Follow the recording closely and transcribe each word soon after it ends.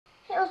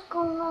What's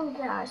going on,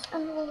 guys,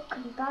 and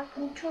welcome back.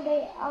 And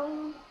today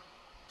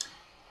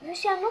you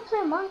see, I'm not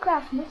playing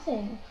Minecraft,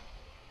 nothing.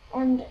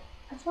 And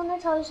I just want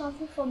to tell you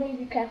something for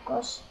Babycraft,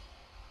 cause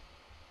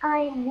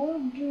I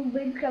won't do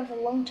Babycraft for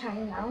a long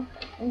time now,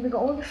 and we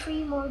got only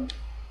 3 more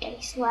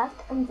days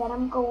left, and then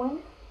I'm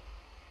going.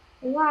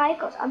 Why?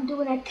 Cause I'm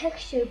doing a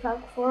texture pack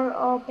for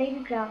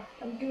Babycraft.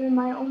 I'm doing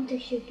my own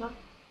texture pack,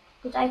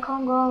 cause I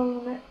can't go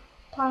on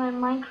planet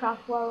Minecraft.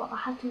 Well, I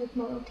have to make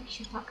my own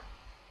texture pack.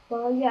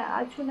 Well, yeah,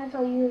 I just want to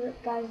tell you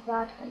guys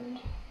that, and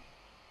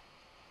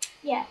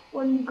yeah,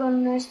 when we're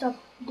gonna stop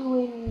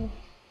doing,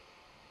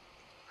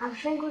 I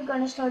think we're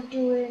gonna start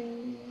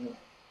doing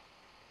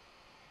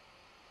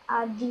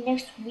the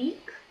next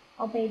week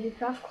of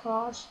Babycraft,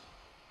 cause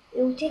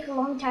it will take a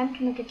long time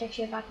to make a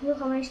texture pack. Look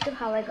how many stuff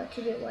how I got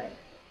to do it.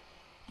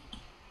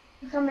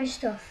 Look how much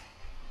stuff,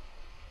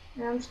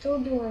 and I'm still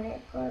doing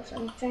it cause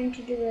I'm trying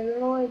to do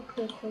it really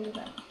quick for you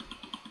guys.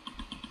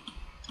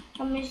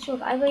 How many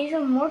stuff? I got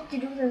even more to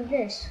do than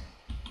this.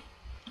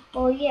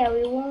 Oh yeah,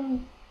 we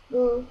won't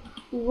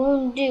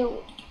do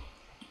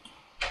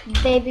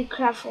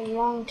Babycraft for a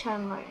long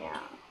time right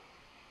now.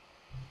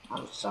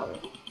 I'm sorry,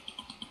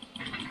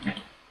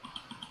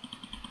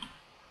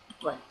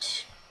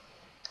 but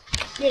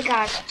yeah,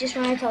 guys, just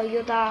want to tell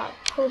you that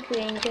hope you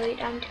enjoyed,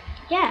 and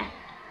yeah,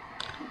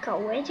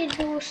 can't wait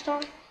to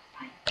start